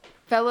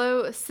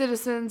Fellow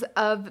citizens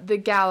of the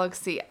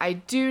galaxy, I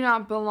do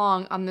not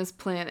belong on this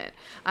planet.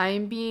 I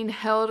am being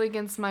held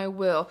against my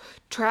will,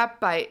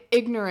 trapped by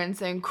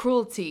ignorance and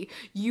cruelty.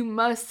 You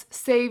must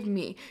save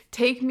me.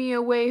 Take me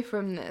away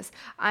from this.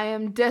 I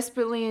am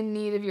desperately in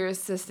need of your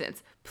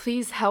assistance.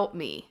 Please help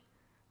me.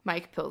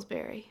 Mike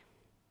Pillsbury.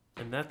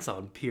 And that's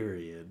on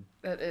period.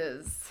 That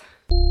is.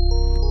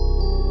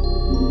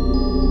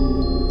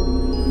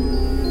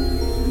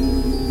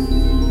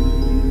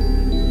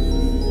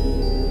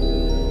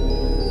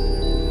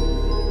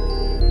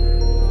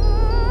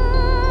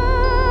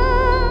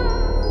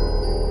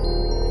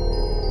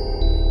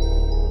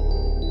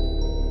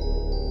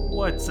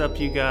 What's up,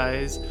 you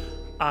guys?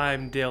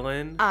 I'm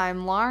Dylan.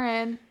 I'm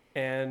Lauren.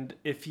 And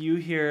if you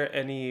hear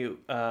any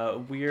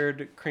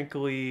weird,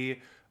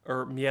 crinkly,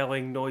 or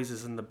meowing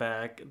noises in the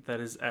back, that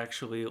is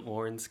actually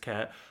Lauren's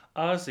cat,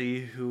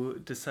 Ozzy, who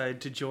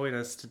decided to join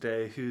us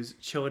today, who's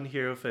chilling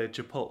here with a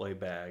Chipotle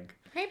bag.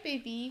 Hey,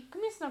 baby.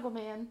 Come here, Snuggle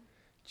Man.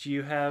 Do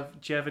you have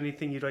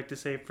anything you'd like to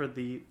say for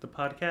the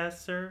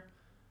podcast, sir?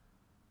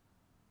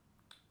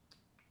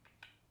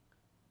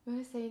 You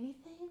want to say anything?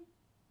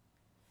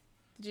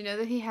 Did you know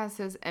that he has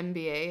his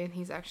MBA and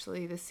he's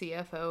actually the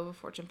CFO of a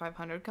Fortune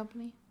 500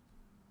 company?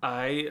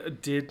 I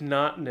did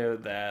not know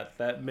that.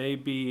 That may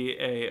be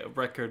a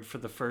record for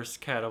the first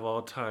cat of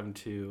all time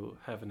to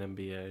have an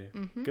MBA.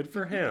 Mm-hmm. Good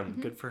for him.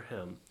 Mm-hmm. Good for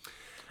him.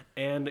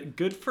 And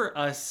good for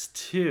us,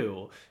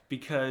 too,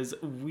 because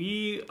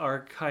we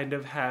are kind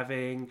of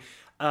having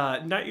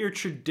not your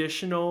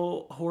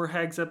traditional Horror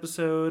Hags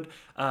episode,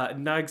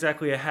 not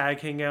exactly a hag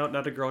hangout,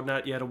 not a girl,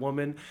 not yet a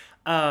woman.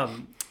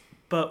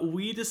 But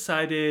we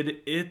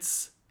decided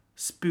it's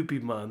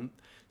spoopy month,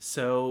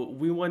 so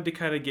we wanted to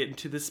kind of get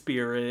into the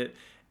spirit,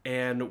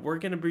 and we're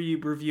going to be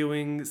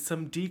reviewing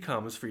some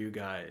DCOMs for you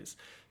guys.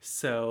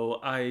 So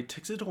I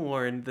texted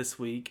Lauren this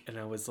week, and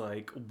I was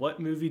like, what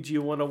movie do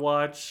you want to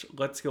watch?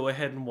 Let's go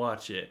ahead and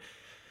watch it.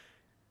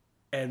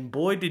 And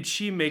boy, did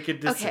she make a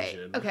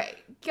decision. Okay.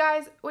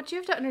 Guys, what you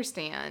have to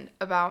understand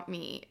about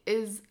me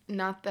is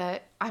not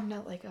that I'm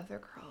not like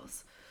other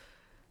girls,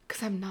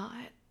 because I'm not.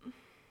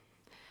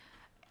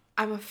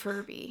 I'm a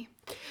Furby.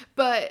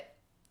 But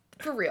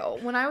for real,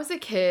 when I was a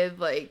kid,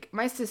 like,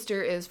 my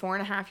sister is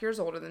 4.5 years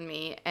older than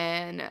me,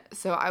 and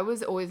so I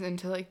was always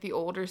into, like, the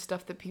older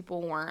stuff that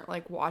people weren't,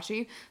 like,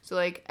 watching. So,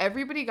 like,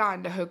 everybody got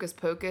into Hocus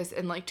Pocus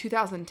in, like,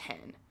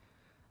 2010.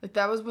 Like,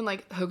 that was when,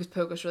 like, Hocus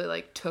Pocus really,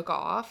 like, took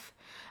off.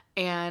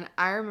 And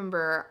I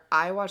remember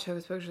I watched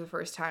Hocus Pocus for the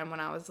first time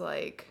when I was,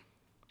 like,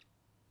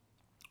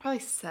 probably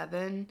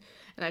 7.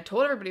 And I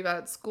told everybody about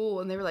it at school,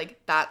 and they were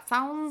like, that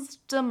sounds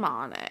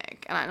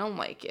demonic, and I don't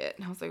like it.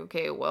 And I was like,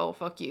 okay, well,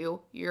 fuck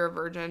you. You're a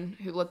virgin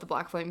who lit the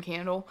black flame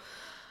candle.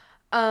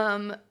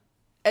 And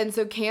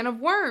so Can of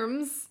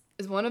Worms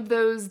is one of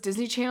those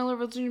Disney Channel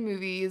original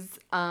movies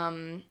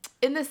in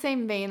the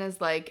same vein as,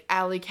 like,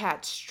 Alley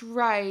Cat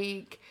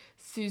Strike,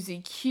 Suzy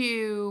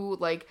Q,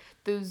 like,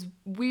 those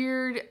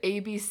weird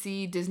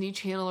ABC Disney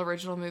Channel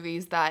original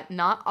movies that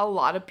not a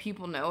lot of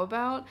people know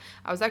about.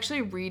 I was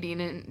actually reading,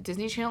 and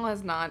Disney Channel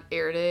has not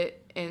aired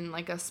it in,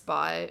 like, a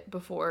spot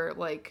before,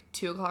 like,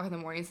 2 o'clock in the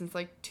morning since,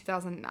 like,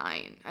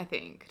 2009, I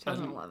think,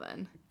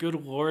 2011. Good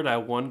Lord, I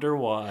wonder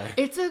why.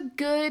 It's a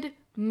good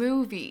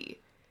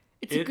movie.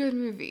 It's a good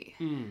movie.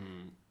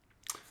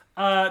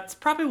 It's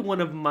probably one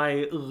of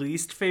my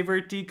least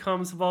favorite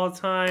DCOMs of all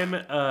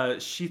time.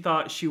 She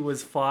thought she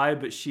was Fly,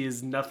 but she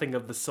is nothing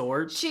of the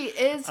sort. She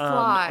is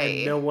Fly.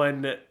 And no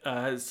one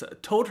has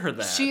told her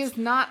that. She is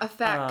not a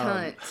fat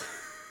cunt.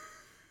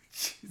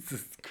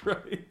 Jesus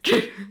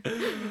Christ.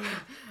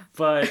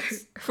 But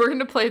if we're going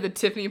to play the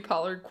Tiffany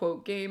Pollard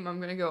quote game, I'm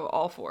going to go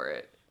all for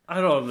it.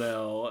 I don't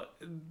know.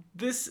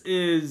 This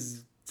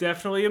is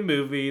definitely a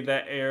movie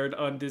that aired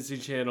on Disney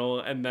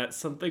Channel, and that's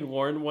something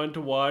Lauren wanted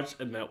to watch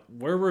and that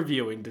we're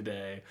reviewing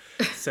today.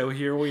 So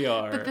here we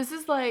are. But this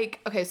is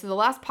like, okay, so the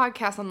last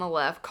podcast on the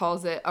left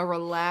calls it a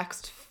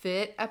relaxed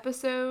fit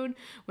episode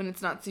when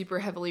it's not super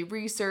heavily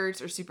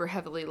researched or super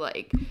heavily,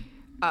 like,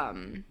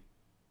 on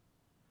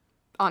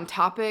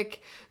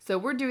topic. So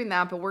we're doing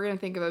that, but we're going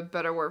to think of a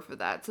better word for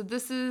that. So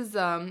this is,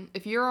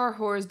 if you're our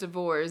whore's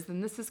divorce,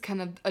 then this is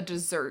kind of a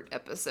dessert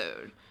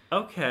episode.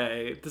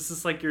 Okay, this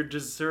is like your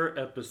dessert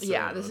episode.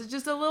 Yeah, this is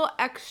just a little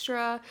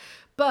extra.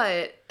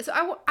 But,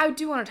 so I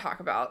do want to talk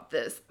about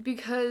this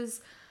because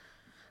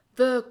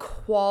the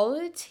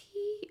quality,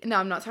 no,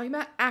 I'm not talking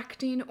about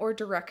acting or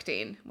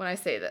directing when I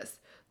say this.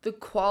 The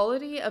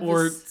quality of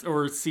this.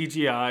 Or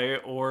CGI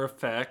or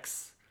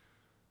effects.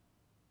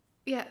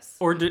 Yes.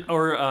 Or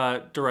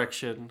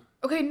direction.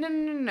 Okay,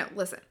 no.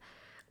 Listen.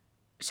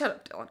 Shut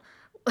up, Dylan.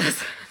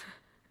 Listen.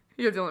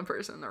 You're the only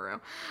person in the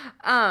room.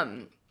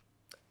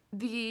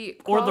 The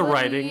quality or the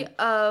writing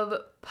of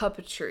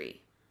puppetry.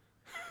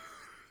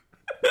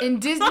 In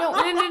Disney,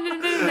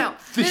 no.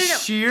 The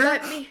sheer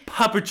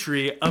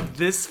puppetry of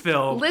this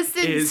film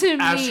is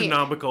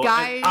astronomical.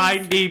 Guys, and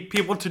I need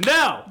people to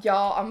know.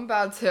 Y'all,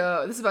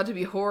 this is about to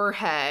be Horror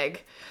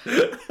Hag.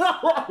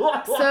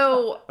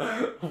 So,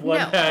 One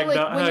hag,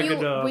 not hag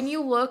enough. When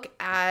you look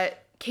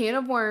at Can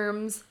of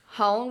Worms,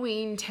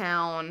 Halloween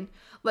Town,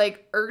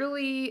 like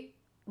early,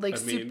 like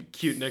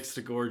cute next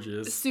to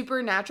gorgeous.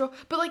 Supernatural,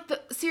 but like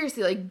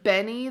seriously, like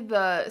Benny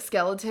the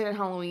skeleton in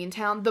Halloween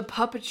Town, the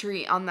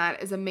puppetry on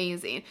that is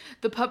amazing.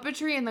 The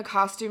puppetry and the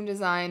costume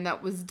design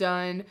that was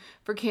done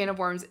for Can of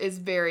Worms is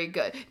very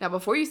good. Now,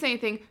 before you say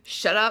anything,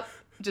 shut up.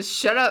 Just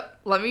shut up.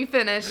 Let me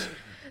finish.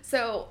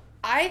 So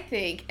I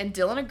think, and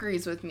Dylan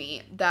agrees with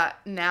me, that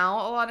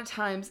now a lot of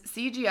times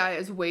CGI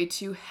is way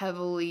too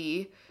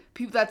heavily.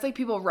 That's like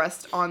people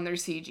rest on their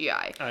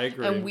CGI. I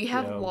agree. And we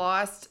have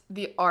lost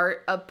the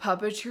art of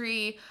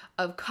puppetry,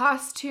 of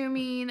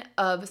costuming,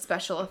 of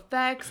special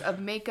effects, of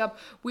makeup.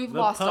 We've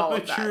lost all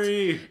of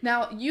that.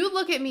 Now, you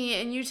look at me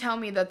and you tell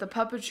me that the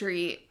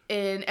puppetry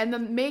and the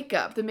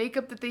makeup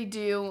that they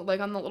do,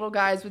 like on the little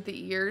guys with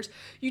the ears,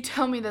 you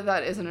tell me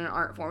that isn't an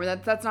art form.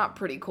 That's not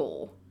pretty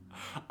cool.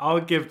 I'll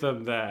give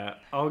them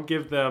that. I'll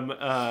give them,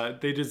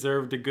 they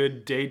deserved a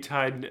good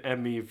daytime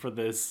Emmy for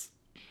this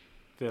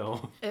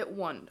film. It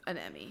won an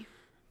Emmy.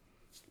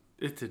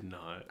 It did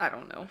not. I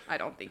don't know. I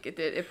don't think it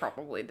did. It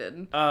probably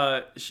did.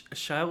 Shia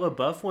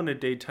LaBeouf won a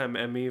daytime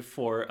Emmy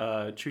for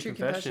True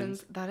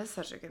Confessions. That is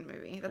such a good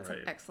movie. That's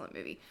an excellent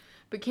movie.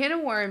 But Can of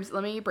Worms,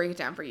 let me break it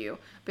down for you.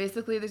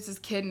 Basically, there's this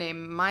kid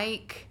named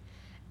Mike,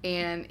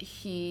 and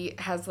he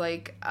has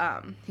like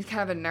he's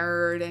kind of a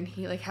nerd, and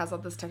he like has all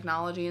this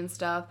technology and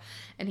stuff,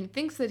 and he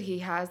thinks that he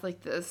has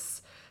like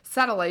this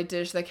satellite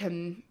dish that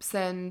can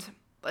send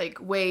like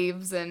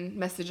waves and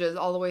messages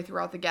all the way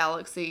throughout the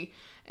galaxy,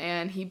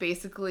 and he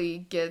basically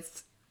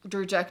gets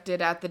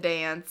rejected at the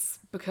dance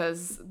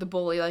because the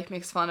bully like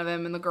makes fun of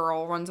him and the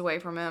girl runs away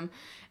from him,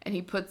 and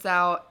he puts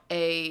out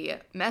a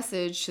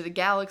message to the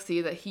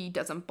galaxy that he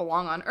doesn't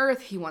belong on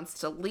Earth, he wants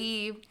to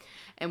leave.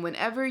 And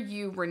whenever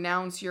you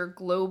renounce your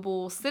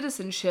global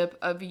citizenship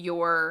of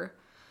your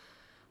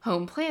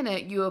home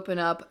planet, you open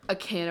up a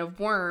can of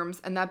worms,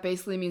 and that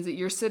basically means that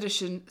your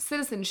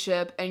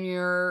citizenship and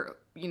your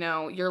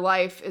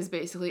life is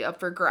basically up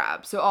for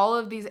grabs. So all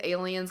of these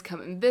aliens come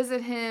and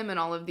visit him, and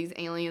all of these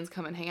aliens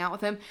come and hang out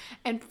with him,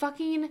 and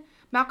fucking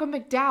Malcolm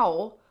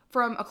McDowell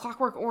from A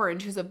Clockwork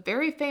Orange, who's a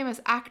very famous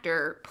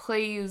actor,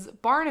 plays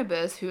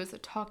Barnabas, who is a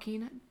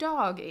talking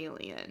dog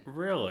alien.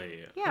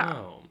 Really? Yeah.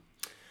 Oh.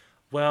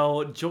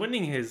 Well,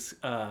 joining his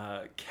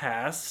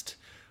cast,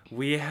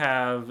 we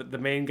have the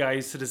main guy.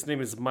 You said his name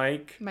is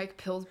Mike. Mike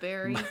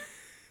Pillsbury.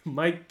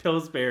 Mike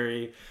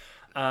Pillsbury,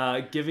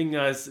 giving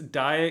us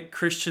Diet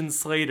Christian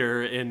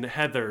Slater in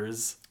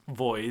Heather's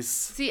voice.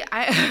 See,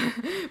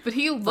 but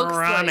he looks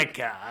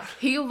Veronica.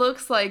 He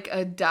looks like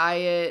a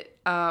diet,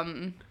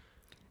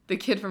 the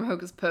kid from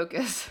Hocus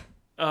Pocus.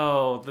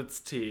 Oh, that's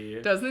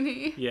T. Doesn't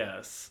he?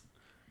 Yes.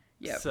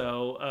 Yep.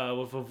 So,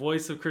 with a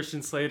voice of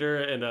Christian Slater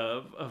and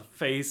a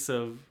face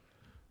of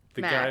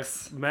the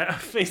Max. guy,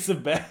 face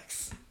of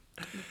Max.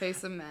 The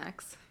face of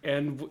Max.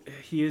 And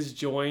he is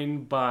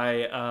joined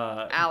by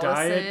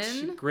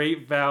Allison. Diet,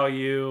 Great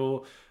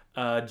Value,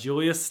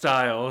 Julia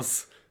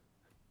Stiles.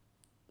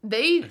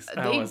 They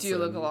do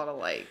look a lot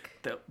alike.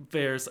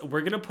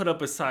 We're gonna put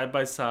up a side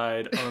by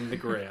side on the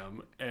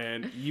gram,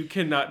 and you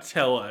cannot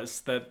tell us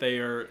that they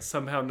are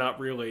somehow not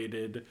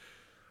related.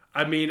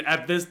 I mean,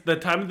 at the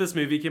time this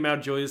movie came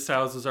out, Julia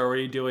Stiles was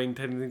already doing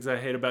 10 Things I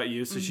Hate About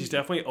You, so she's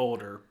definitely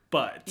older.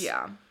 But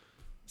yeah,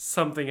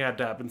 something had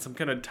to happen, some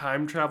kind of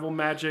time travel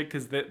magic,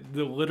 because they're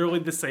literally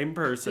the same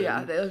person.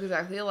 Yeah, they look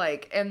exactly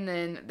alike. And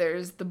then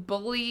there's the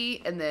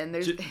bully, and then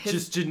there's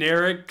just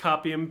generic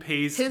copy and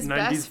paste. His 90s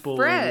best bully.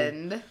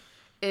 friend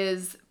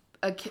is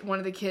one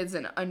of the kids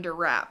in Under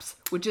Wraps,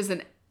 which is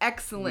an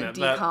excellent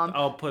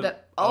decom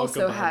that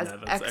also has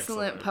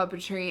excellent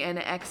puppetry and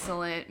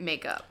excellent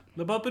makeup.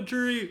 The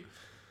puppetry.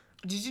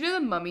 Did you know the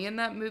mummy in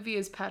that movie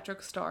is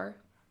Patrick Starr?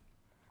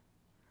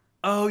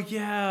 Oh,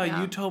 yeah.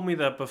 You told me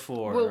that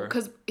before. Well,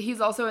 because he's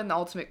also in The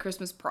Ultimate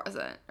Christmas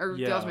Present.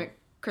 The Ultimate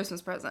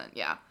Christmas Present,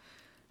 yeah.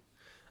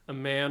 A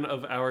man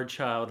of our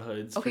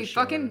childhoods, okay, for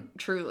sure. fucking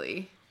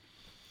truly.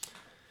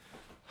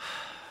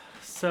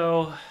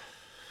 So,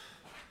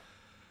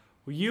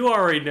 you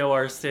already know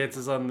our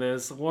stances on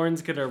this.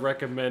 Lauren's going to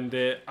recommend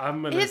it.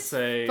 I'm going to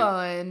say...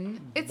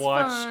 fun. It's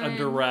watch fun.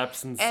 Under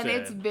Wraps instead. And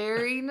it's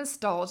very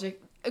nostalgic.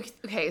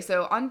 Okay,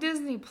 so on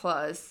Disney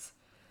Plus...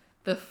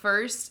 The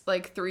first,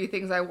 3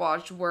 things I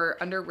watched were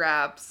Under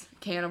Wraps,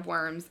 Can of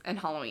Worms, and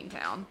Halloween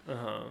Town.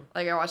 Uh-huh.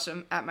 I watched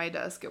them at my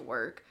desk at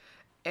work.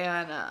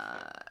 And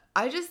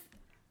I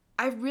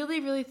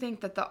really, really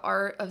think that the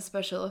art of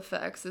special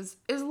effects is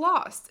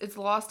lost. It's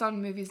lost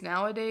on movies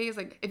nowadays.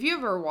 If you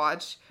ever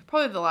watch,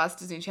 probably the last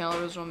Disney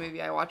Channel original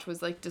movie I watched was,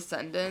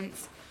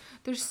 Descendants.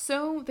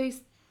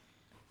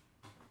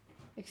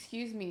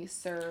 Excuse me,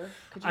 sir.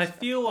 I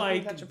feel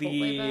like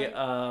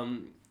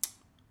the...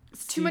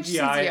 It's too much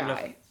CGI.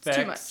 And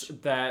effects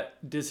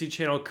that Disney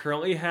Channel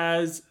currently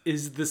has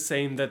is the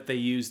same that they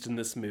used in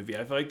this movie.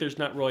 I feel like there's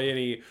not really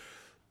any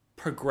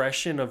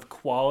progression of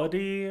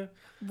quality.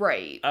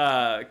 Right.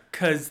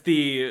 Because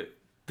the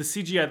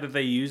CGI that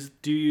they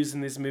do use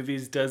in these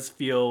movies does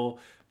feel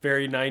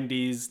very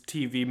 90s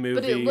TV movie.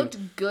 But it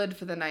looked good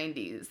for the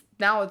 90s.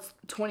 now it's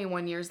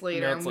 21 years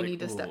later Now and it's we like, need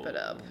to step it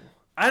up.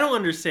 I don't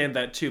understand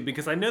that too,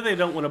 because I know they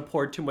don't want to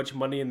pour too much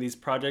money in these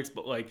projects,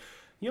 but like,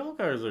 y'all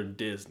guys are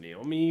Disney.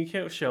 I mean, you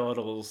can't show out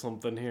a little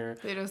something here.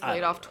 They just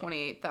laid off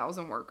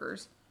 28,000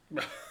 workers.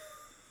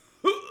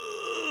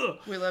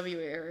 We love you,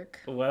 Eric.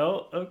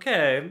 Well,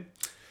 okay.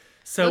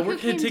 So Look we're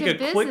who going to came take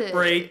to a quick visit.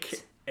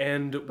 break,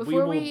 and Before we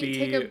will we be...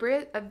 take a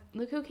break,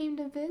 look who came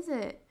to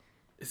visit.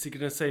 Is he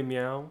going to say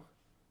meow?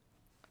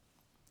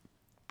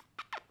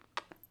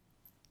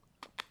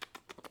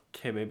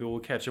 Okay, maybe we'll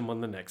catch him on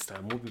the next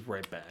time. We'll be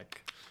right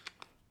back.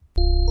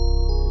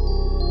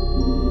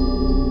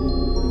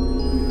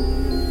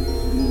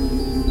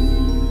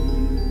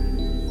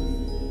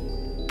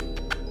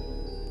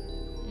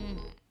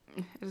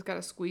 I just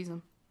gotta squeeze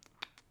him.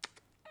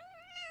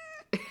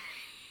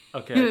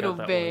 Okay, I Little got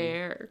that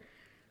bear.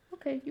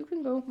 Okay, you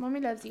can go. Mommy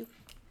loves you.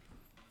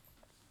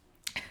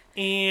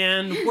 one.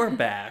 And we're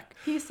back.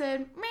 He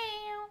said,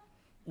 meow.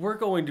 We're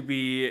going to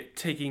be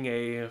taking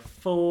a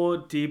full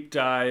deep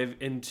dive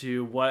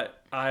into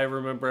what I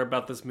remember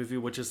about this movie,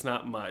 which is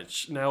not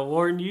much. Now,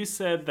 Lauren, you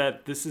said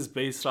that this is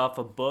based off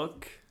a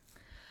book.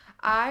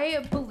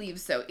 I believe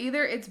so.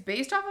 Either it's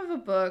based off of a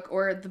book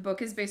or the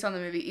book is based on the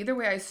movie. Either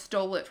way, I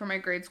stole it from my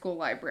grade school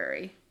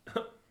library.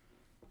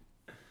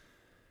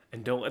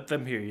 And don't let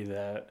them hear you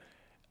that.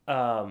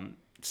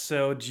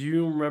 So do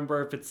you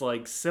remember if it's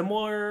like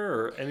similar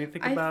or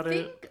anything about it? I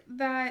think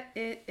that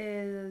it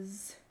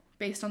is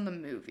based on the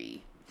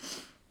movie.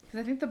 Because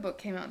I think the book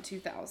came out in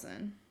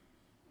 2000.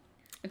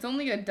 It's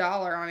only $1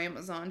 on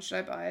Amazon. Should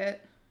I buy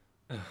it?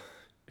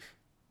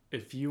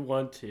 If you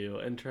want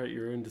to, enter at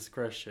your own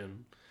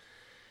discretion.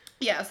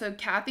 Yeah, so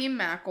Kathy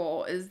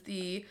Mackle is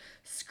the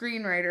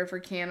screenwriter for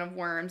Can of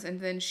Worms, and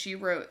then she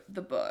wrote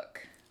the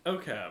book.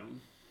 Okay.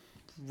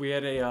 We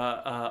had a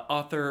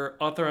author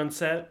on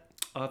set.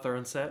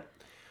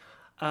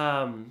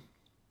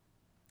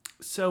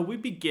 So we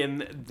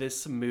begin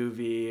this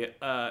movie.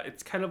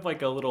 It's kind of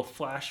like a little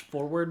flash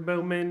forward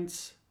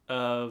moment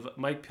of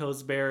Mike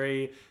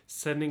Pillsbury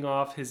sending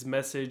off his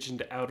message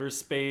into outer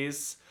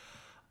space.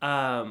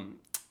 But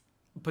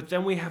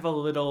then we have a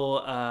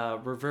little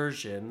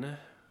reversion.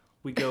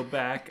 We go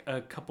back a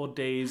couple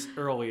days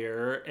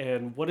earlier,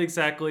 and what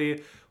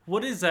exactly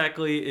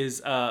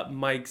is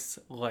Mike's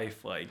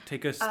life like?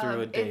 Take us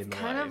through a day in the life. It's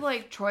kind of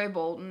like Troy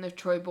Bolton if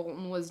Troy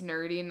Bolton was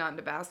nerdy and not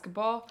into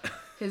basketball.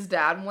 His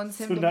dad wants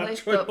him to play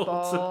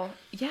football.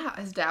 Yeah,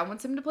 his dad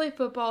wants him to play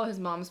football. His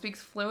mom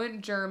speaks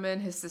fluent German.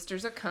 His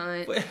sister's a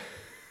cunt.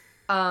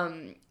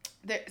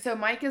 So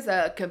Mike is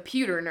a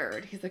computer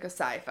nerd. He's like a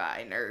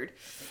sci-fi nerd.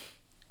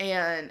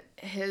 And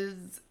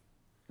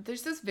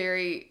there's this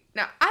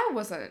now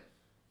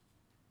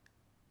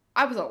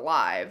I was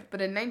alive,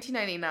 but in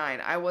 1999,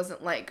 I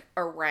wasn't, like,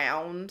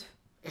 around,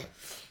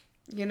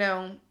 you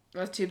know? I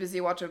was too busy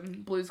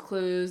watching Blue's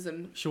Clues,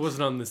 and... She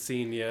wasn't on the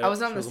scene yet. I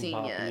wasn't on the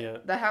scene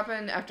yet. That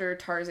happened after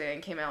Tarzan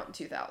came out in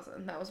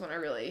 2000. That was when I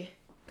really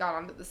got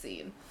onto the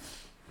scene.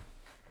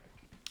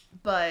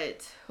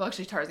 But, well,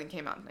 actually, Tarzan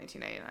came out in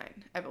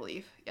 1999, I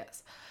believe.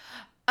 Yes.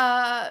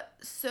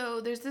 So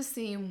there's this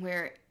scene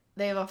where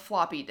they have a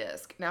floppy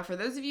disk. Now, for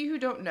those of you who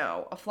don't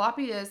know, a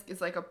floppy disk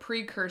is like a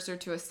precursor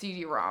to a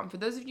CD-ROM. For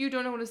those of you who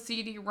don't know what a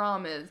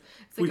CD-ROM is,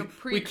 it's like a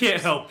precursor. We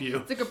can't help you.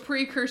 It's like a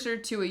precursor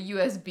to a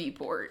USB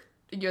port,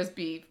 a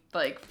USB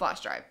like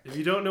flash drive. If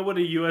you don't know what a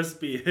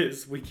USB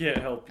is, we can't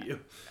help you.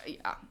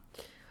 Yeah.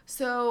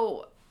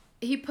 So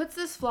he puts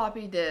this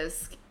floppy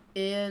disk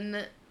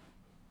in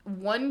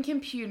one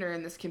computer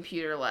in this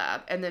computer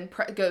lab, and then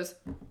goes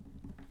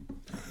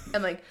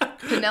and like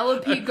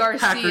Penelope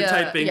Garcia. Hacker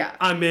typing. Yeah.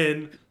 I'm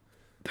in.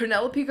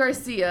 Penelope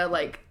Garcia,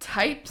 like,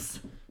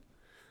 types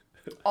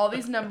all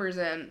these numbers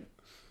in,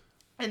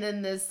 and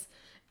then this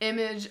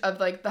image of,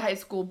 like, the high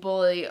school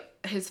bully,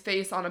 his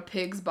face on a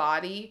pig's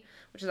body,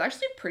 which is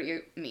actually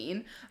pretty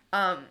mean,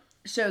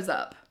 shows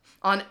up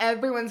on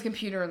everyone's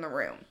computer in the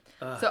room.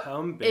 So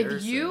how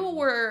embarrassing.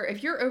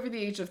 If you're over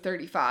the age of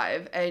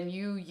 35 and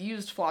you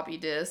used floppy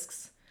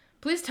disks,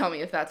 please tell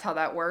me if that's how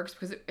that works,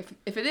 because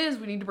if it is,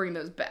 we need to bring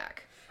those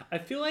back. I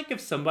feel like if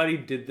somebody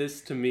did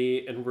this to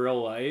me in real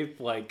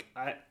life, like,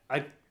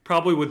 I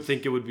probably would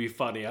think it would be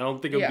funny. I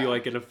don't think it would be,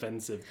 like, an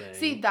offensive thing.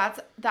 See,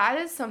 that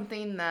is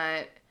something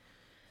that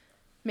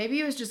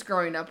maybe it was just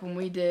growing up when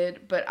we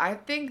did, but I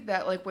think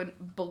that, like, when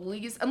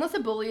bullies, unless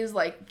a bully is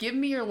like, give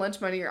me your lunch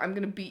money or I'm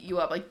going to beat you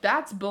up, like,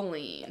 that's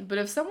bullying. But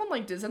if someone,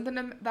 like, did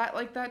something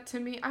like that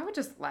to me, I would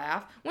just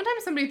laugh. One time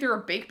somebody threw a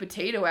baked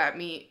potato at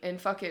me in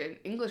fucking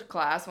English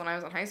class when I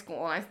was in high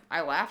school, and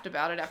I laughed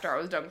about it after I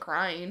was done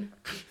crying.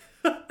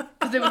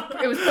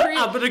 It was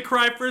I'm gonna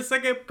cry for a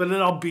second, but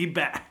then I'll be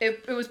back.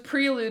 It was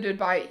preluded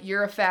by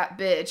 "you're a fat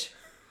bitch,"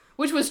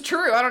 which was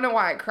true. I don't know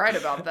why I cried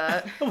about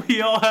that.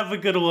 We all have a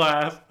good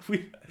laugh.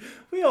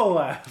 We all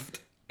laughed.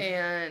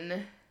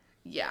 And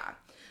yeah,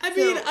 I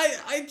mean,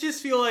 I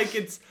just feel like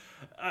it's.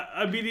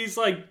 I mean, he's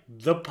like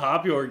the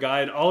popular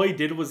guy, and all he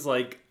did was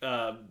like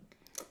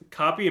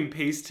copy and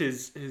paste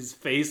his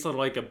face on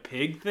like a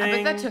pig thing.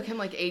 I bet that took him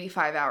like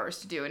 85 hours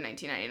to do in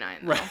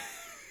 1999. Though. Right.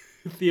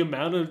 The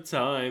amount of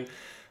time.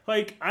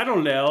 Like, I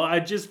don't know. I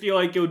just feel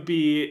like it would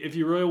be, if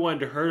you really wanted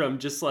to hurt him,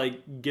 just,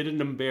 like, get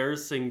an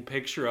embarrassing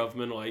picture of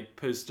him and, like,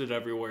 post it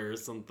everywhere or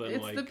something.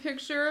 It's like the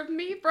picture of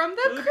me from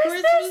the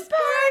Christmas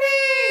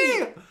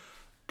party!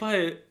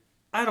 But,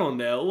 I don't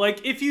know.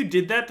 Like, if you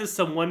did that to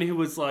someone who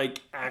was,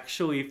 like,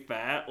 actually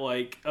fat,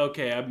 like,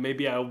 okay,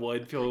 maybe I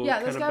would feel kind of bad.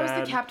 Yeah, this guy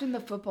was the captain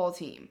of the football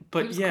team.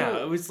 But, yeah,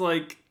 cool. it was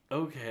like,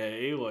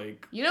 okay,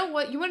 like... You know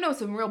what? You want to know what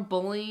some real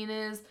bullying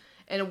is?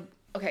 And...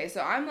 Okay,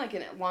 so I'm like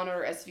an Law &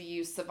 Order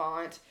SVU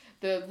savant.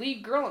 The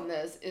lead girl in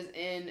this is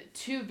in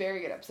 2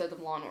 very good episodes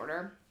of Law &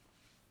 Order.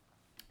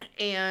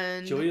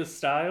 And... Julia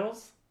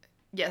Stiles?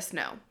 Yes,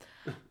 no.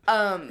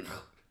 And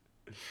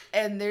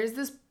there's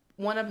this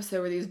one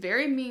episode where these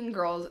very mean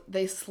girls,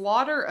 they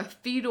slaughter a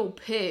fetal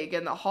pig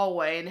in the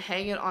hallway and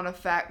hang it on a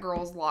fat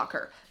girl's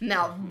locker.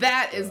 Now,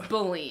 that is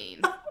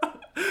bullying.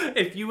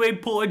 If you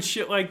ain't pulling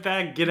shit like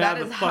that, get out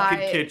of the fucking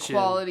kitchen. That is high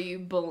quality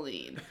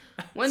bullying.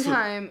 One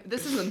time,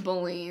 this isn't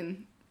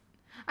bullying.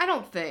 I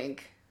don't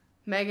think.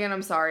 Megan,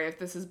 I'm sorry if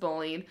this is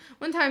bullying.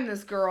 One time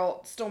this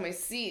girl stole my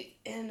seat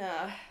in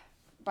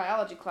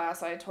biology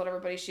class. I told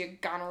everybody she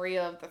had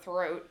gonorrhea of the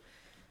throat.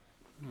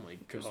 Oh my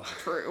god. It was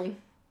true.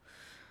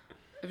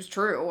 It was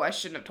true. I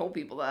shouldn't have told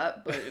people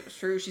that, but it was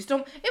true. She stole...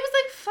 It was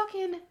like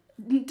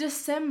fucking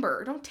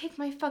December. Don't take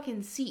my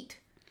fucking seat.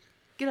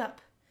 Get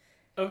up.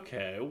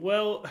 Okay,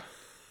 well...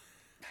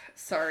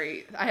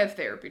 Sorry, I have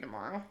therapy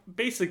tomorrow.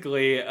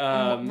 Basically,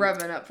 I'm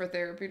revving up for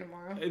therapy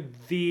tomorrow.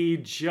 The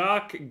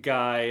jock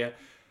guy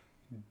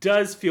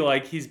does feel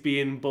like he's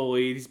being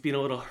bullied. He's being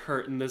a little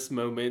hurt in this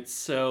moment,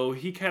 so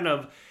he kind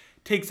of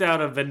takes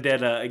out a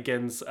vendetta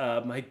against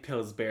Mike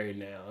Pillsbury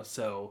now.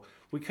 So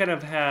we kind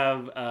of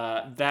have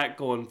that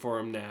going for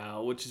him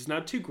now, which is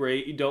not too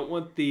great. You don't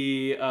want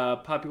the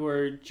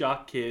popular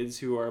jock kids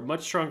who are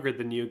much stronger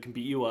than you can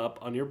beat you up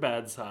on your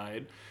bad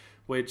side.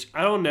 Which,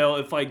 I don't know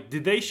if, like,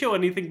 did they show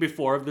anything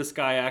before of this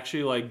guy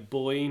actually, like,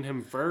 bullying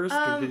him first?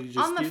 Or did he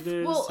just do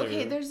this? Well,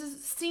 okay, there's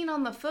this scene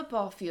on the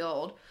football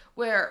field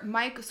where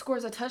Mike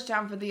scores a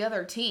touchdown for the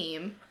other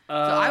team. So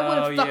I would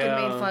have fucking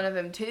made fun of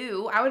him,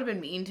 too. I would have been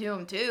mean to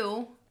him,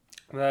 too.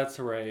 That's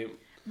right.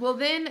 Well,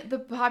 then the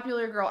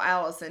popular girl,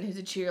 Allison, who's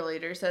a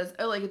cheerleader, says,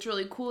 oh, like, it's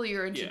really cool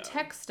you're into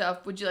tech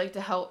stuff. Would you like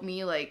to help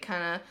me, like,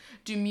 kind of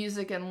do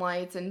music and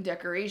lights and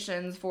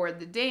decorations for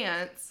the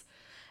dance?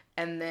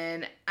 And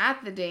then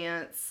at the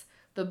dance,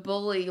 the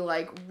bully,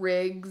 like,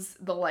 rigs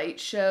the light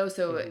show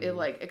so it,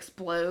 like,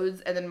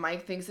 explodes. And then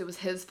Mike thinks it was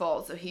his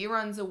fault. So he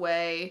runs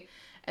away.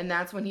 And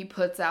that's when he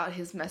puts out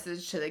his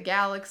message to the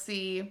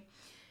galaxy.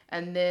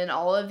 And then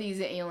all of these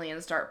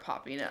aliens start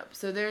popping up.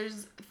 So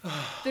there's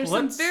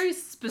some very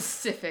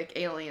specific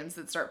aliens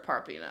that start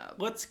popping up.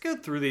 Let's go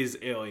through these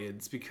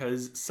aliens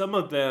because some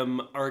of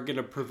them are going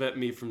to prevent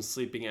me from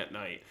sleeping at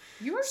night.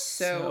 You are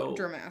so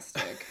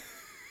dramatic.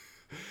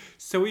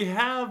 So we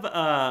have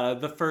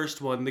the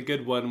first one, the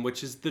good one,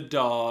 which is the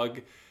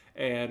dog.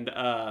 And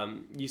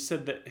you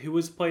said that who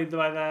was played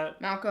by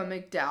that? Malcolm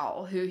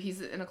McDowell, who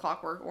he's in A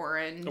Clockwork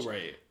Orange. Oh,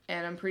 right.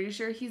 And I'm pretty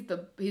sure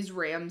he's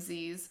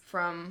Ramses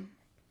from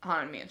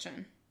Haunted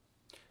Mansion.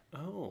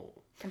 Oh.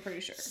 I'm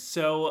pretty sure.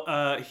 So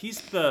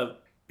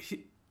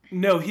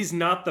no, he's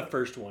not the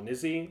first one,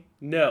 is he?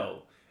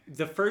 No.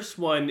 The first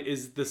one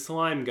is the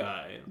slime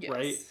guy,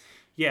 right?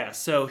 Yeah,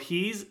 so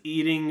he's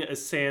eating a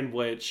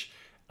sandwich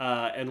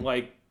and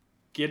like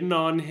getting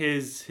on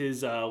his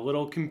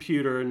little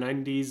computer,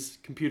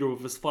 90s computer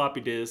with his floppy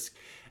disk,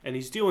 and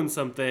he's doing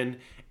something,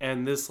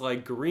 and this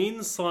like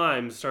green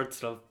slime starts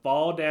to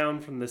fall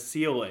down from the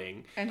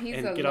ceiling and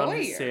get on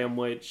his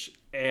sandwich.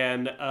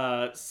 And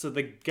so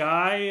the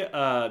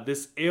guy,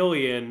 this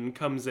alien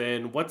comes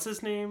in. What's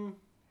his name?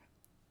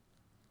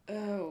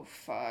 Oh,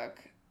 fuck.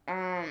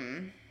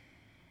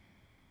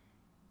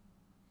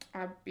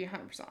 I'd be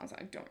 100% honest,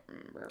 I don't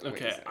remember.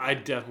 Okay, I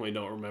definitely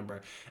don't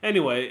remember.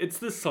 Anyway, it's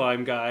the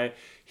slime guy.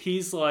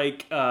 He's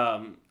like,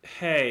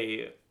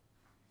 hey,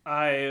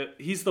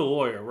 he's the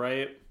lawyer,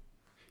 right?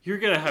 You're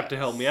gonna have to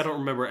help me. I don't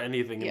remember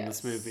anything in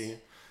this movie.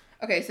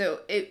 Okay, so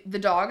the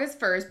dog is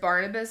first.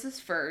 Barnabas is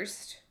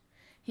first.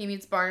 He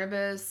meets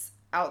Barnabas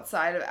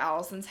outside of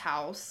Allison's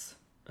house.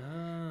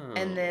 Oh.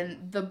 And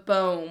then the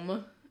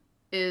Bohm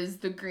is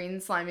the green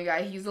slimy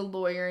guy. He's a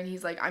lawyer, and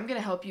he's like, I'm going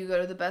to help you go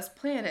to the best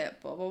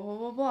planet, blah, blah, blah,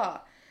 blah,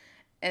 blah.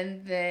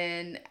 And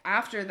then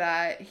after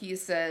that, he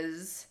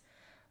says,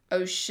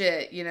 oh,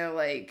 shit, you know,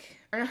 like...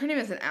 Or her name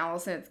isn't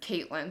Allison, it's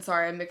Caitlin.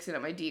 Sorry, I'm mixing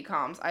up my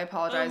DComs. I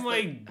apologize. Oh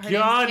my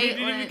god, you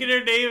didn't even get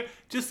her name.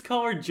 Just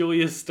call her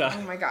Julia Stiles.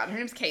 Oh my god, her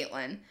name's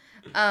Caitlin.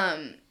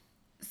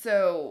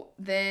 So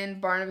then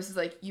Barnabas is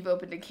like, you've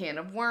opened a can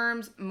of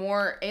worms.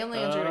 More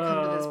aliens are going to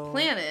come to this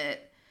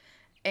planet.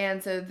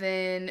 And so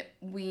then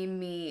we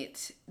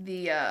meet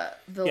the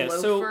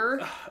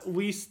loafer.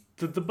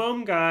 So the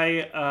Bohm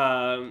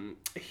guy,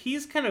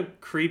 he's kind of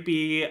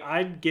creepy.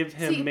 I'd give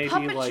him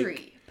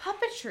puppetry.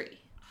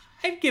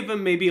 I'd give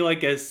him maybe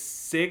like a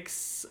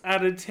 6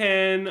 out of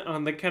 10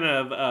 on the kind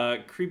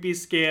of creepy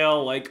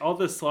scale. Like all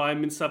the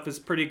slime and stuff is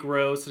pretty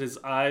gross, and his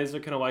eyes are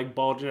kind of like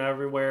bulging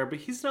everywhere. But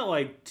he's not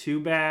like too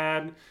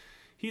bad.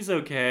 He's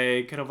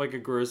okay, kind of like a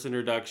gross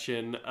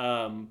introduction,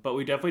 but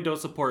we definitely don't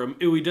support him.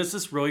 Ooh, he does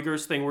this really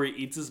gross thing where he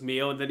eats his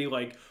meal and then he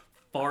like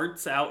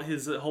farts out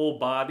his whole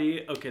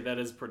body. Okay, that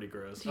is pretty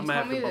gross. I'm gonna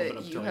have to bump it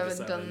up to like a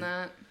 7. You haven't done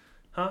that?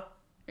 Huh?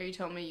 Are you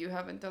telling me you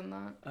haven't done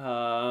that?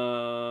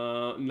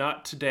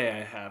 Not today.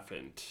 I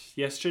haven't.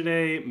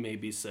 Yesterday,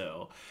 maybe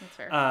so. That's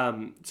fair.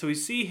 So we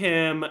see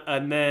him,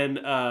 and then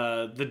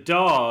the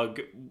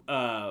dog.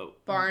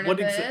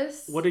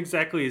 Barnabas. What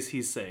exactly is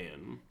he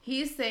saying?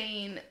 He's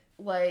saying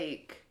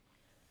like,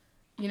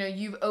 you know,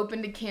 you've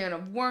opened a can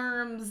of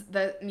worms.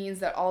 That means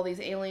that all these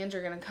aliens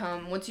are going to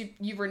come. Once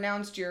you've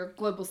renounced your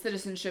global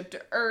citizenship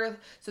to Earth,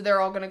 so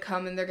they're all going to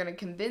come and they're going to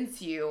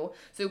convince you.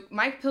 So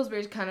Mike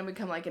Pillsbury's kind of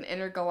become like an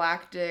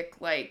intergalactic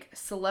like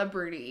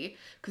celebrity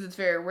because it's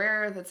very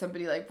rare that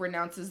somebody like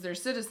renounces their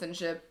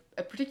citizenship,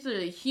 a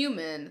particularly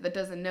human that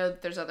doesn't know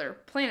that there's other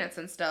planets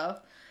and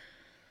stuff.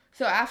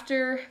 So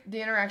after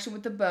the interaction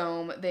with the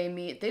Bohm, they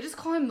meet. They just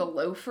call him the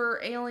loafer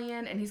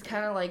alien, and he's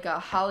kind of like a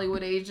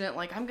Hollywood agent.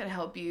 Like, I'm gonna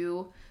help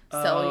you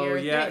sell your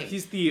thing.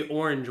 He's the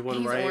orange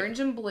one, right? He's orange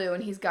and blue,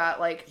 and he's got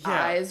like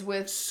eyes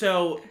with.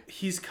 So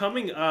he's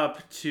coming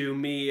up to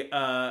me,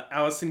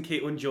 Allison,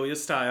 Caitlin, Julia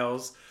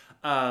Stiles,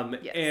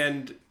 Yes.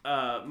 and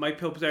Mike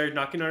Pillsbury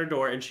knocking on her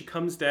door, and she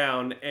comes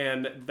down,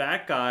 and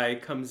that guy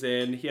comes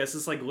in. He has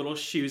this like little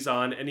shoes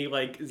on, and he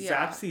like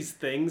zaps these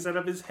things out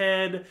of his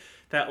head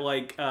that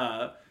like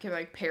can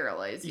like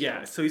paralyze you.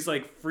 Yeah, so he's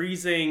like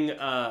freezing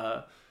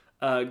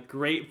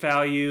Great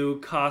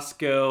Value,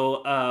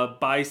 Costco,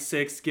 buy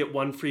 6, get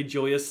 1 free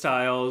Julia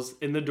Stiles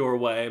in the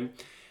doorway.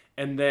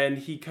 And then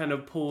he kind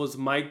of pulls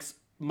Mike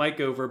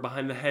over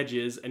behind the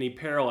hedges and he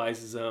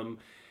paralyzes him.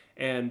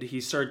 And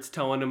he starts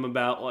telling him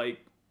about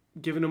like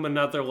giving him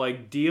another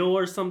like deal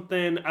or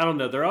something. I don't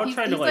know. They're all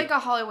trying to like... He's like a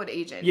Hollywood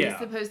agent. Yeah. He's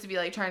supposed to be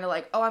like trying to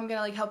like, oh, I'm going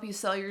to like help you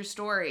sell your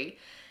story.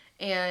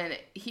 And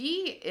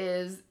he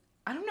is...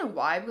 I don't know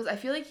why, because I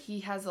feel like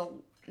he has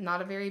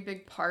not a very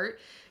big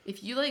part.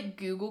 If you like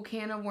Google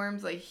Can of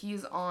Worms, like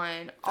he's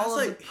on all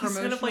of the promotional he's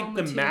kind of like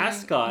the material.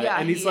 mascot, yeah,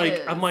 and he's like,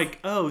 is. I'm like,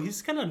 oh,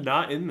 he's kind of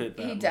not in it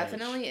that He much.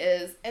 definitely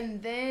is.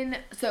 And then,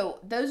 so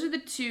those are the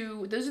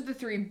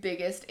 3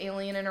 biggest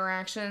alien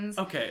interactions.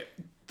 Okay,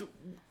 do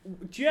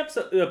you have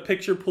a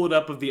picture pulled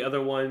up of the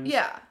other ones?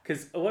 Yeah.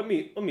 Because let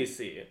me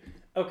see.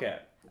 Okay.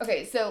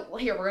 Okay, so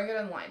here we're gonna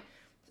get in line.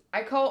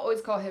 I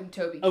always call him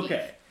Toby Keith.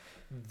 Okay.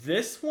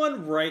 This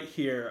one right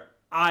here,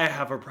 I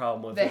have a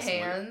problem with the this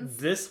hands. one.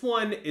 This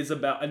one is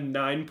about a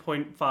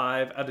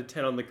 9.5 out of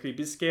 10 on the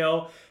creepy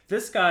scale.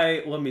 This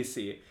guy, let me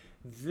see.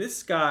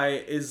 This guy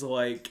is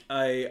like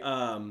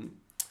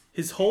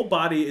his whole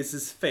body is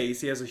his face.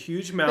 He has a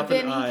huge mouth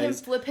and eyes. But then he can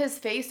flip his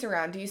face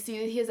around. Do you see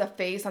that he has a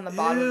face on the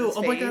bottom of his face?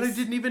 Oh my god, I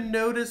didn't even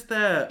notice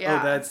that. Yeah.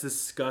 Oh, that's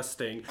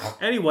disgusting.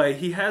 Anyway,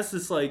 he has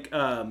this like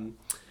kind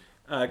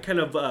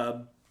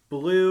of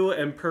blue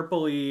and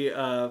purpley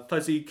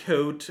fuzzy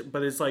coat,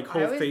 but his like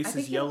whole face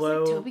is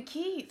yellow. Like Toby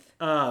Keith.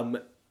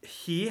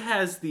 He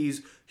has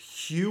these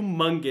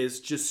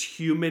humongous, just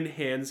human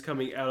hands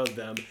coming out of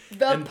them.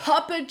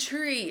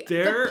 Puppetry.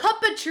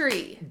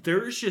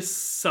 There's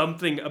just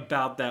something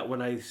about that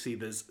when I see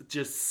this.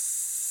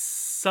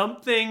 Just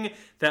something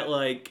that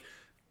like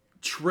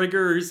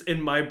triggers in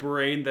my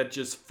brain that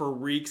just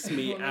freaks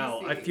me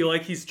out. I feel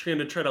like he's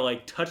trying to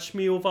like touch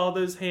me with all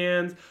those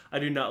hands. I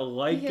do not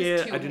like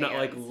it. I do not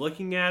like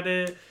looking at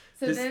it.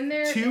 So then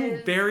there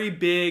 2 very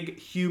big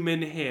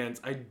human hands.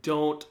 I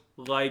don't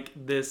like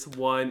this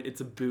one.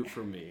 It's a boot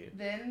for me.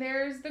 Then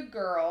there's the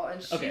girl,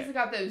 and she's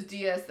got those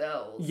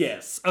DSLs.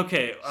 Yes.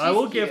 Okay. I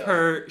will give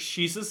her,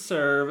 she's a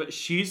serve.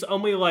 She's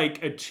only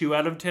like a 2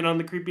 out of 10 on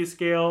the creepy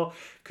scale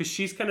because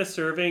she's kind of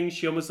serving.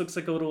 She almost looks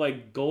like a little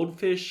like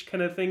goldfish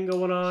kind of thing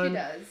going on. She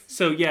does.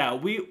 So yeah,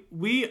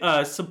 we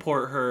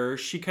support her.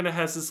 She kind of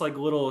has this like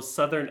little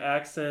southern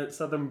accent,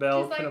 Southern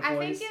Belle kind of voice.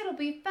 I think it'll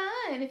be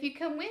fun if you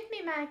come with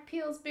me, Mike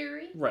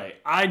Pillsbury. Right.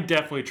 I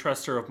definitely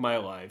trust her with my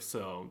life,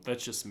 so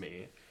that's just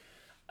me.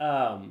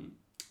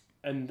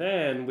 And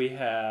then we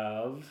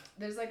have...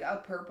 There's like a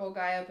purple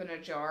guy up in a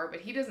jar, but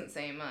he doesn't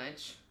say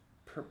much.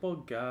 Purple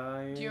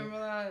guy... Do you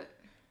remember that?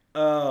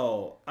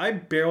 Oh, I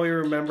barely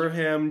remember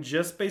him.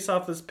 Just based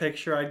off this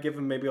picture, I'd give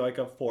him maybe like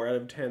a 4 out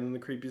of 10 on the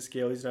creepy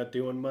scale. He's not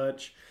doing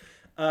much.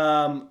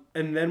 And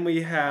then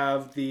we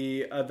have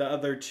the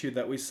other 2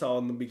 that we saw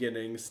in the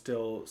beginning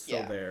still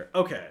there.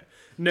 Okay.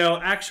 No,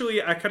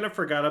 actually, I kind of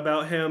forgot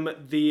about him.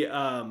 The,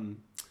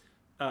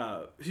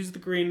 who's the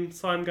green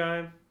slime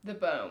guy? The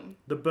Bohm.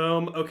 The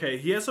Bohm. Okay,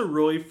 he has a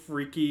really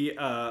freaky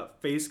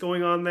face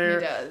going on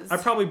there. He does.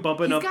 I'd probably bump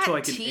it up to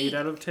like teeth. an 8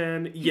 out of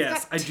 10.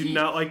 Yes, I do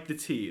not like the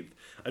teeth.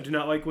 I do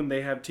not like when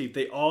they have teeth.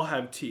 They all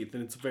have teeth,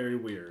 and it's very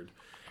weird.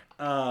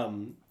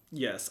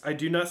 Yes, I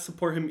do not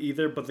support him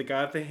either, but the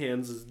guy with the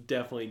hands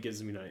definitely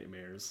gives me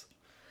nightmares.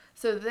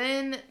 So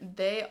then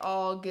they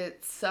all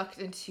get sucked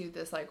into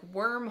this like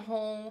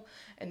wormhole,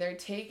 and they're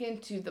taken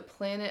to the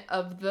planet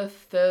of the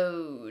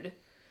Thode.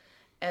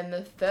 And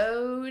the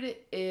Thode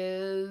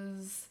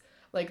is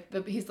like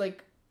he's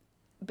like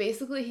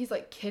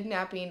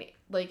kidnapping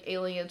like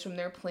aliens from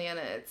their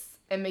planets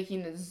and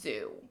making a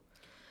zoo.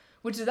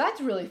 Which that's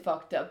really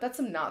fucked up. That's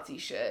some Nazi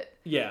shit.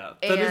 Yeah,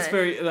 that is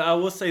very. I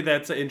will say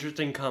that's an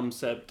interesting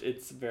concept.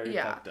 It's very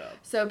fucked up.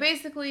 So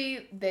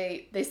basically,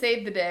 they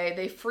save the day.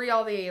 They free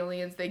all the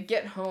aliens. They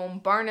get home.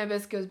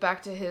 Barnabas goes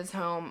back to his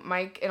home.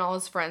 Mike and all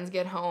his friends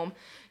get home.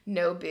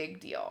 No big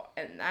deal.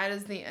 And that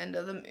is the end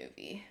of the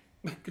movie.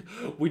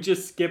 We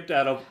just skipped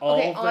out of all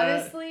that.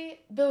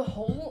 Honestly, the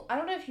whole, I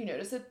don't know if you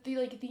noticed it,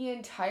 the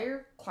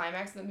entire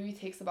climax of the movie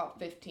takes about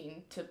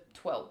 15 to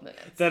 12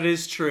 minutes. That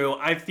is true.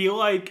 I feel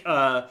like,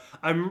 I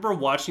remember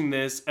watching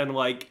this and,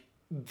 like,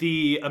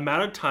 the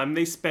amount of time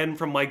they spend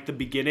from, like, the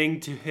beginning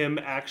to him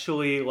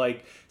actually,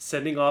 like,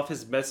 sending off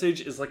his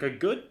message is, like, a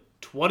good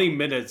 20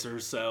 minutes or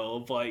so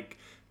of, like,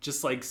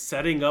 just, like,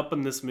 setting up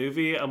in this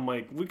movie. I'm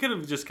like, we could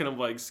have just kind of,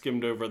 like,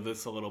 skimmed over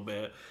this a little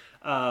bit.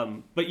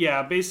 But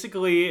yeah,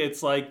 basically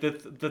it's like the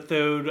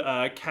Thode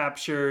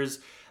captures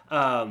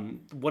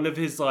one of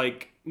his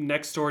like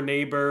next door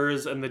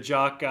neighbors and the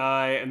jock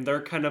guy, and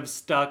they're kind of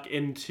stuck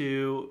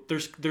into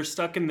they're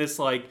stuck in this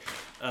like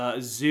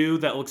zoo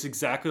that looks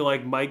exactly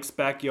like Mike's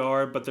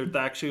backyard, but there's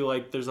actually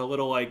like there's a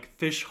little like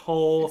fish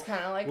hole it's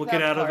kind of like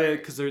looking out of it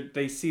because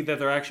they see that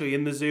they're actually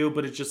in the zoo,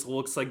 but it just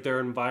looks like their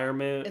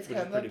environment. It's kind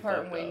of that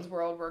part in Wayne's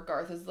World where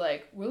Garth is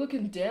like, we're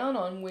looking down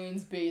on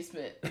Wayne's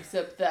basement,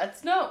 except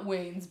that's not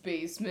Wayne's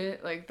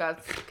basement. Like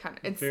that's kind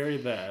of it's very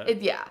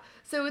bad. Yeah.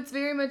 So it's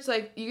very much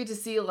like you get to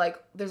see like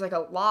there's like a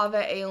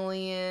lava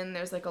alien,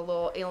 there's like a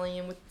little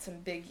alien with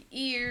some big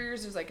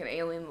ears, there's like an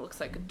alien that looks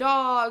like a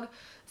dog.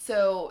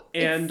 So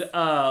and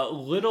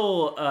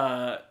little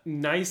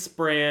nice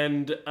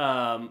brand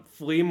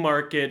flea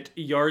market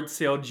yard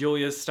sale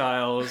Julia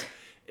Stiles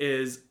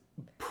is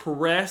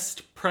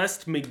pressed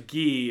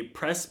McGee,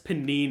 pressed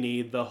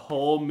Panini the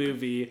whole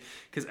movie,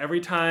 because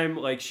every time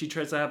like she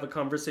tries to have a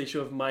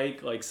conversation with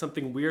Mike, like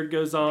something weird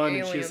goes on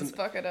aliens and she doesn't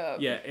fuck it up.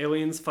 Yeah,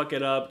 aliens fuck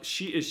it up.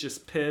 She is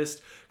just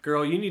pissed.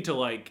 Girl, you need to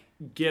like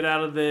get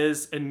out of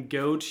this and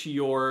go to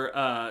your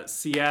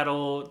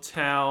Seattle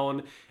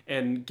town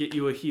and get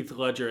you a Heath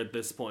Ledger at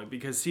this point,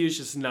 because he is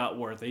just not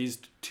worth it. He's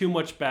too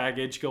much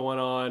baggage going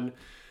on.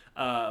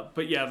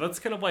 But yeah, that's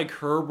kind of like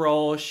her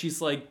role.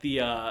 She's like the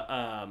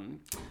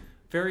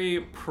very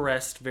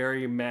pressed,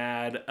 very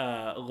mad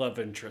love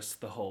interest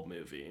the whole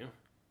movie.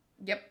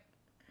 Yep.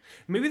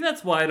 Maybe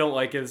that's why I don't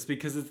like it, is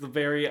because it's the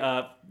very,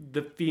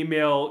 the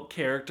female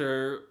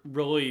character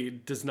really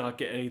does not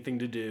get anything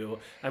to do.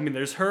 I mean,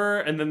 there's her,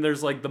 and then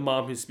there's, like, the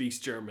mom who speaks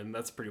German.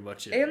 That's pretty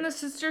much it. And the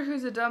sister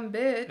who's a dumb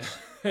bitch.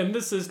 And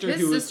the sister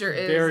His who sister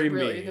is very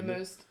really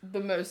mean.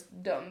 the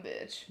most dumb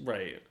bitch.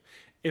 Right.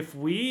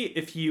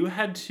 If you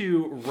had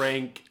to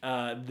rank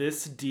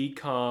this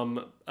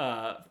DCOM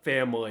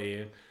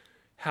family,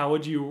 how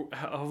would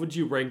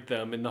you rank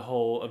them in the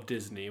whole of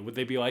Disney? Would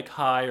they be, like,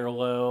 high or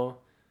low?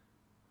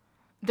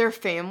 Their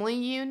family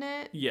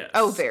unit? Yes.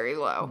 Oh, very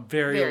low.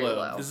 Very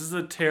low. This is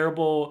a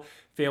terrible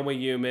family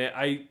unit.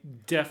 I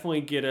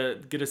definitely get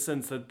a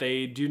sense that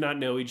they do not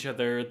know each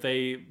other.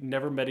 They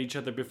never met each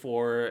other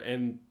before,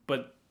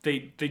 but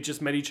they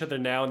just met each other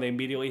now and they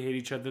immediately hate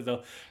each other.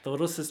 The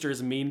little sister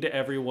is mean to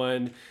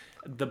everyone.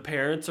 The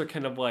parents are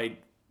kind of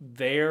like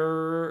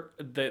they're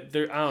I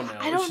don't know.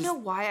 I don't know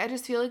why. I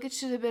just feel like it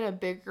should have been a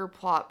bigger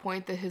plot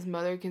point that his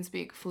mother can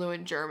speak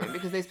fluent German,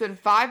 because they spend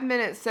 5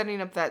 minutes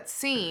setting up that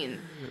scene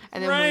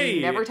and then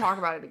we never talk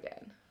about it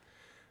again.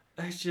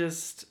 I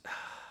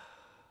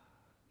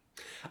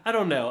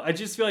don't know. I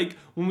just feel like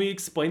when we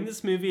explain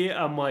this movie,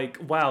 I'm like,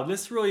 wow,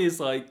 this really is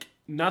like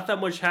not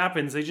that much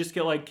happens. They just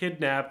get like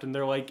kidnapped and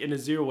they're like in a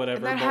zoo or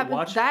whatever.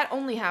 That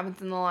only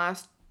happens in the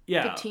last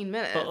 15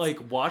 minutes. But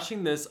like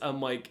watching this, I'm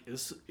like,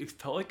 it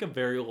felt like a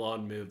very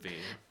long movie.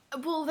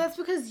 Well, that's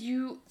because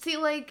you see,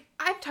 like,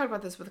 I've talked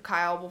about this with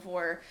Kyle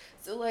before.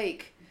 So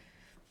like,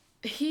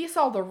 he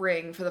saw The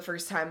Ring for the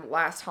first time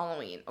last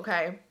Halloween,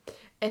 okay?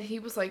 And he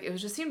was like, it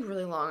just seemed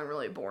really long and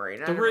really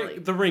boring.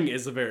 The Ring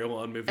is a very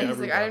long movie. And he's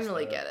like, I didn't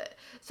really get it.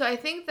 So I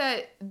think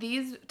that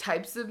these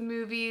types of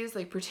movies,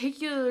 like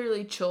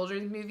particularly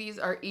children's movies,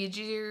 are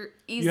easier.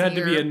 You had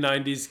to be a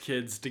 90s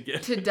kids to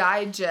get to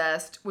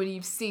digest when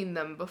you've seen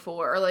them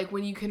before, or like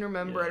when you can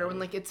remember it, or when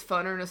like it's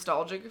fun or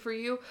nostalgic for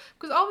you.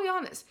 Because I'll be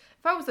honest,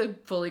 if I was a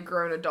fully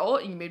grown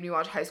adult and you made me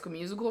watch High School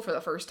Musical for the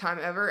first time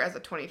ever as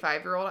a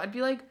 25-year-old, I'd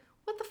be like,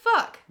 what the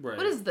fuck? Right.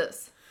 What is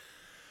this?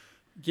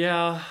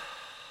 Yeah.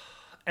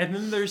 And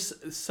then there's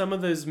some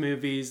of those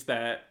movies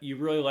that you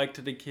really liked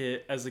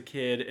as a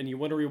kid, and you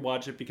want to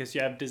rewatch it because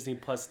you have Disney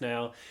Plus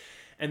now,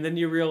 and then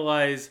you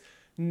realize,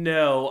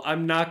 no,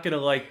 I'm not gonna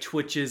like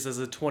Twitches as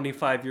a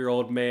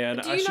 25-year-old man.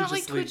 I should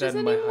just leave that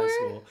in my high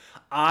school.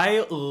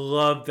 I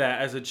loved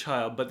that as a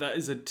child, but that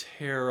is a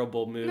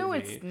terrible movie. No,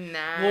 it's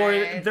not.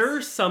 Lauren, there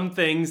are some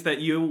things that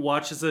you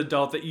watch as an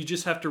adult that you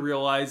just have to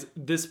realize,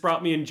 this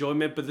brought me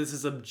enjoyment, but this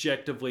is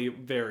objectively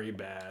very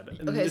bad.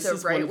 And okay, so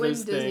right when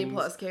Disney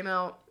Plus came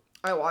out,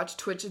 I watched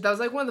Twitch. That was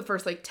like one of the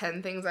first like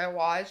 10 things I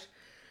watched.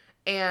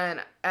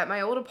 And at my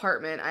old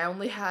apartment, I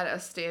only had a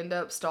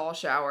stand-up stall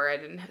shower.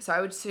 So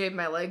I would shave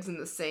my legs in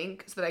the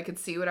sink so that I could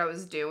see what I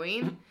was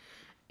doing.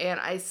 and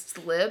I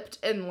slipped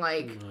and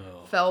like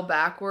No. fell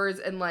backwards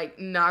and like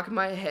knocked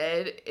my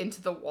head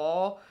into the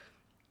wall.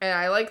 And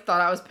I like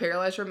thought I was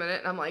paralyzed for a minute.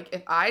 And I'm like,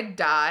 if I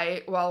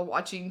die while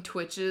watching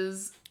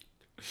Twitches,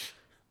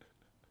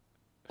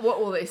 what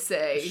will they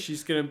say?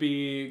 She's gonna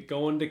be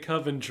going to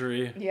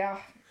Coventry. Yeah.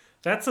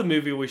 That's a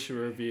movie we should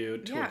review.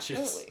 Twitches. Yeah,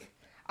 totally.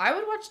 I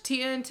would watch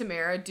Tia and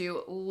Tamara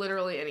do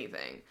literally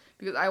anything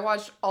because I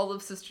watched all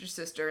of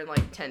Sister in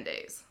like 10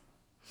 days.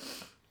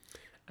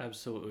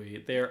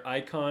 Absolutely. They're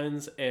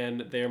icons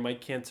and they're my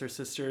cancer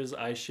sisters.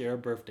 I share a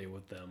birthday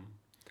with them.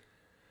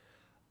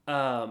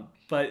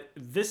 But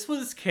this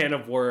was Can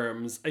of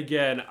Worms.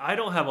 Again, I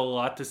don't have a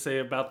lot to say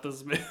about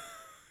this movie.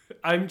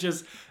 I'm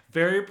just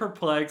very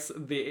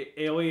perplexed. The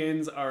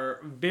aliens are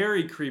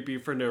very creepy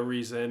for no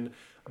reason.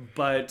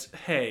 But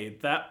hey,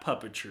 that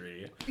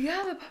puppetry.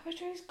 Yeah, the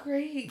puppetry is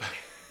great.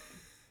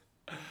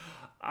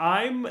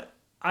 I'm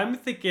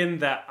thinking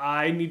that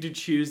I need to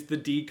choose the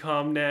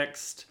DCOM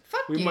next.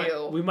 Fuck we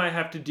you. We might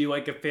have to do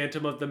like a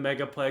Phantom of the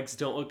Megaplex,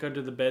 Don't Look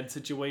Under the Bed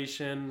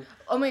situation.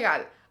 Oh my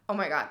god.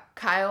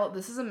 Kyle,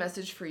 this is a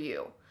message for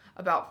you.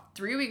 About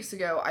 3 weeks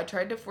ago, I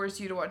tried to force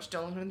you to watch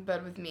Don't Look Under the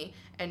Bed with me,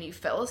 and you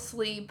fell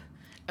asleep,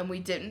 and we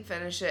didn't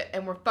finish it,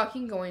 and we're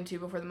fucking going to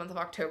before the month of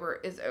October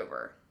is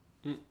over.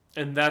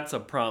 And that's a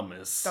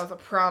promise. That was a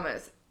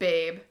promise,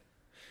 babe.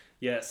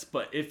 Yes,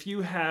 but if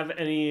you have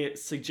any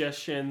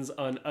suggestions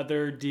on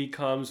other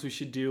DCOMs we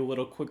should do a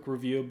little quick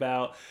review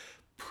about,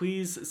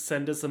 please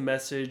send us a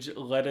message.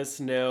 Let us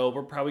know.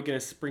 We're probably going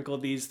to sprinkle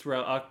these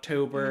throughout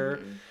October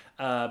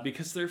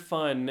because they're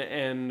fun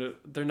and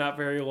they're not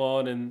very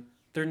long and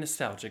they're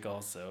nostalgic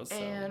also. So.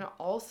 And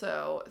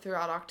also,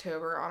 throughout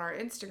October on our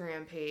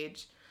Instagram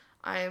page,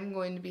 I am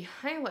going to be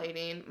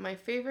highlighting my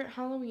favorite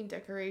Halloween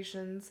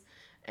decorations.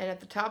 And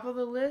at the top of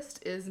the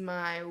list is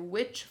my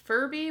witch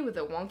Furby with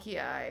a wonky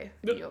eye.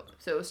 Yep.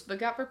 So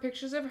look out for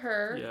pictures of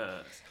her.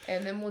 Yes.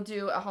 And then we'll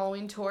do a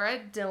Halloween tour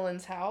at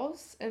Dylan's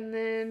house. And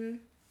then,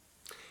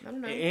 I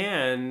don't know.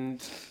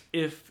 And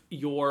if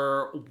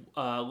you're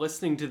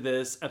listening to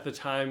this at the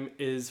time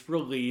is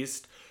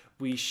released,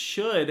 we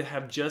should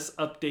have just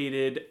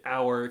updated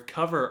our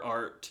cover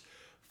art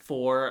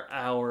for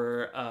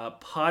our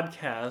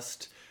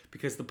podcast.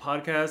 Because the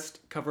podcast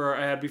cover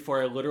I had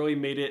before, I literally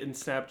made it in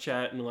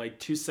Snapchat in like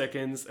 2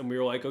 seconds. And we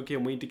were like, okay,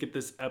 we need to get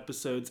this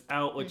episodes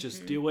out. Let's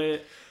just do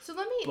it. So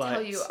let me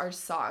tell you our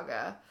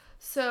saga.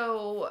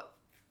 So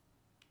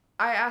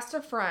I asked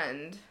a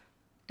friend,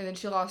 and then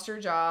she lost her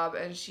job,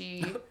 and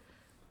she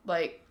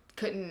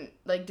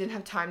didn't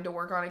have time to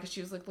work on it because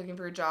she was like looking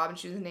for a job and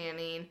she was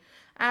nannying.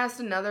 I asked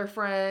another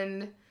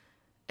friend,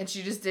 and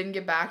she just didn't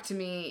get back to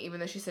me, even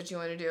though she said she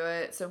wanted to do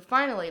it. So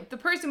finally, the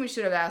person we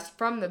should have asked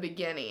from the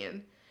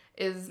beginning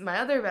is my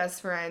other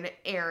best friend,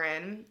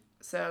 Erin.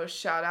 So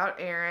shout out,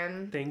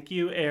 Erin. Thank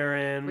you,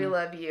 Erin. We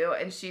love you.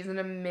 And she's an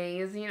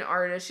amazing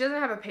artist. She doesn't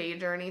have a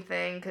page or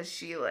anything because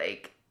she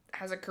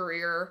has a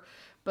career,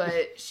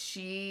 but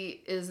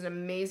she is an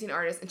amazing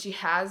artist, and she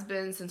has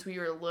been since we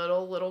were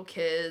little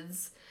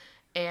kids.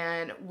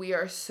 And we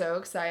are so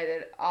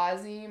excited.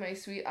 Ozzy, my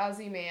sweet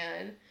Ozzy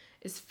man,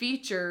 is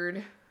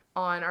featured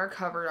on our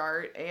cover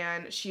art,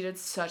 and she did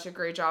such a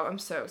great job. I'm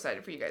so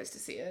excited for you guys to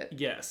see it.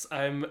 Yes,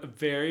 I'm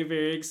very,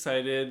 very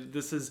excited.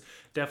 This has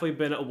definitely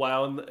been a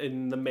while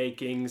in the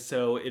making,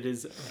 so it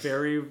is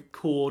very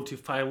cool to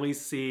finally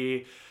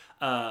see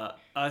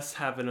us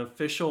have an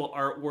official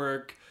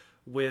artwork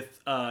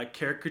with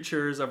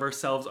caricatures of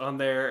ourselves on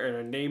there and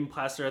a name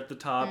plaster at the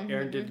top.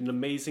 Erin did an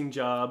amazing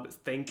job.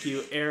 Thank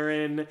you,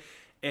 Erin.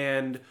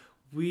 And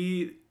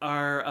we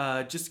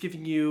are just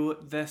giving you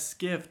this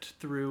gift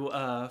through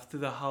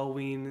the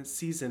Halloween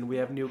season. We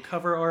have new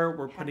cover art.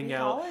 We're putting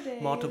out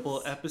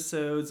multiple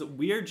episodes.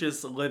 We are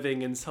just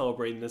living and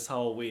celebrating this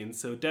Halloween.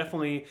 So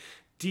definitely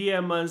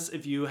DM us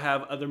if you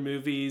have other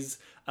movies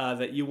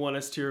that you want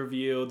us to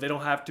review. They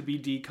don't have to be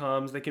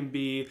DCOMs. They can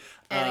be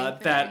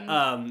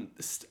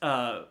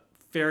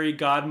Fairy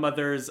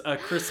Godmother's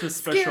Christmas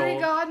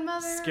special.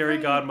 Scary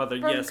Godmother.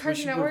 Yes, we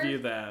should review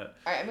that.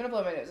 All right, I'm going to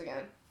blow my nose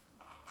again.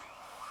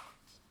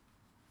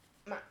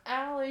 My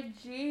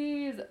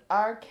allergies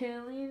are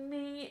killing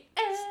me,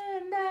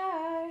 and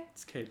I...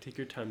 It's okay, take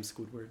your time,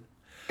 Squidward.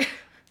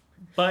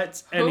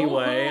 But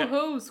anyway...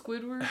 Ho,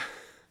 Squidward.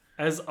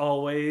 As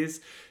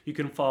always, you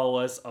can follow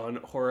us on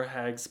Horror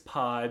Hags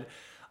Pod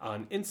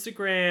on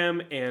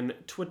Instagram and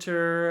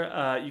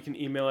Twitter. You can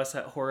email us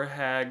at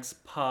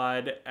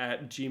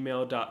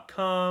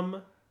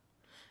horrorhagspod@gmail.com.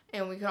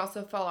 And we can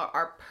also follow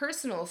our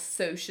personal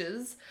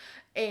socials.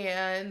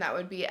 And that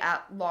would be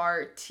at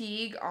Lar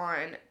Teague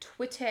on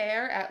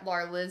Twitter, at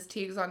Lar Liz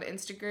Teagues on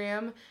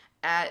Instagram,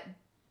 at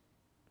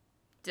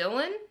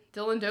Dylan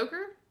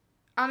Doker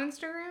on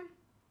Instagram.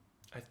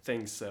 I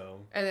think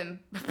so. And then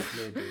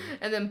maybe.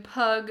 And then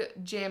Pug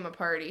Jamma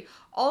Party.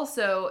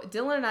 Also,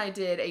 Dylan and I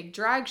did a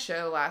drag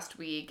show last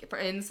week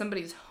in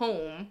somebody's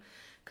home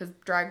because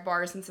drag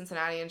bars in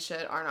Cincinnati and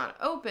shit are not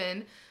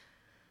open.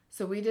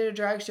 So we did a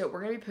drag show.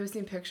 We're going to be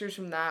posting pictures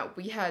from that.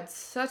 We had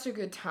such a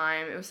good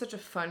time. It was such a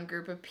fun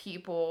group of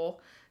people.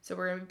 So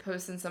we're going to be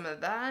posting some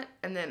of that.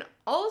 And then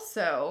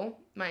also,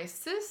 my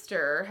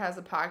sister has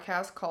a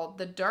podcast called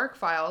The Dark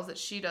Files that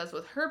she does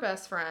with her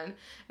best friend.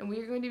 And we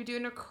are going to be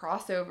doing a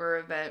crossover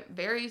event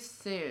very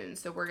soon.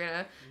 So we're going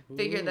to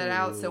figure that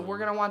out. So we're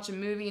going to watch a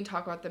movie and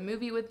talk about the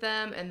movie with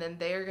them. And then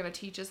they are going to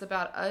teach us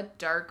about a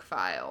dark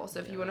file.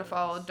 So if you want to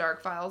follow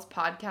Dark Files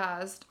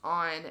podcast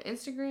on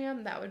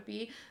Instagram, that would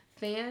be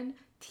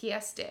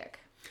fantastic.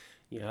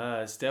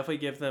 Yes, definitely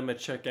give them a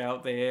check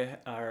out. They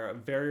are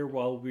very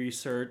well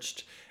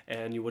researched,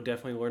 and you will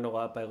definitely learn a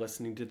lot by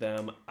listening to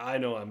them. I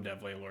know I'm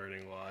definitely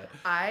learning a lot.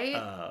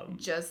 I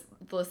just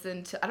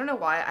listened to, I don't know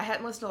why, I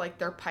hadn't listened to like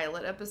their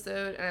pilot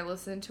episode, and I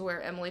listened to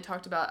where Emily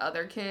talked about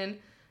Otherkin.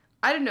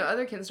 I didn't know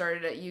Otherkin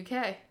started at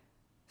UK.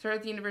 Started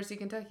at the University of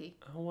Kentucky.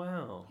 Oh,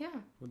 wow. Yeah.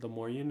 Well, the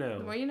more you know.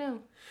 The more you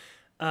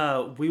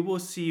know. We will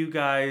see you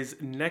guys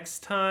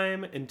next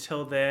time.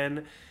 Until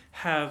then,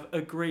 have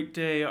a great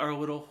day, our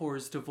little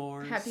whores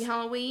divorce. Happy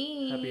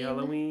Halloween. Happy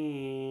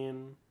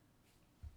Halloween.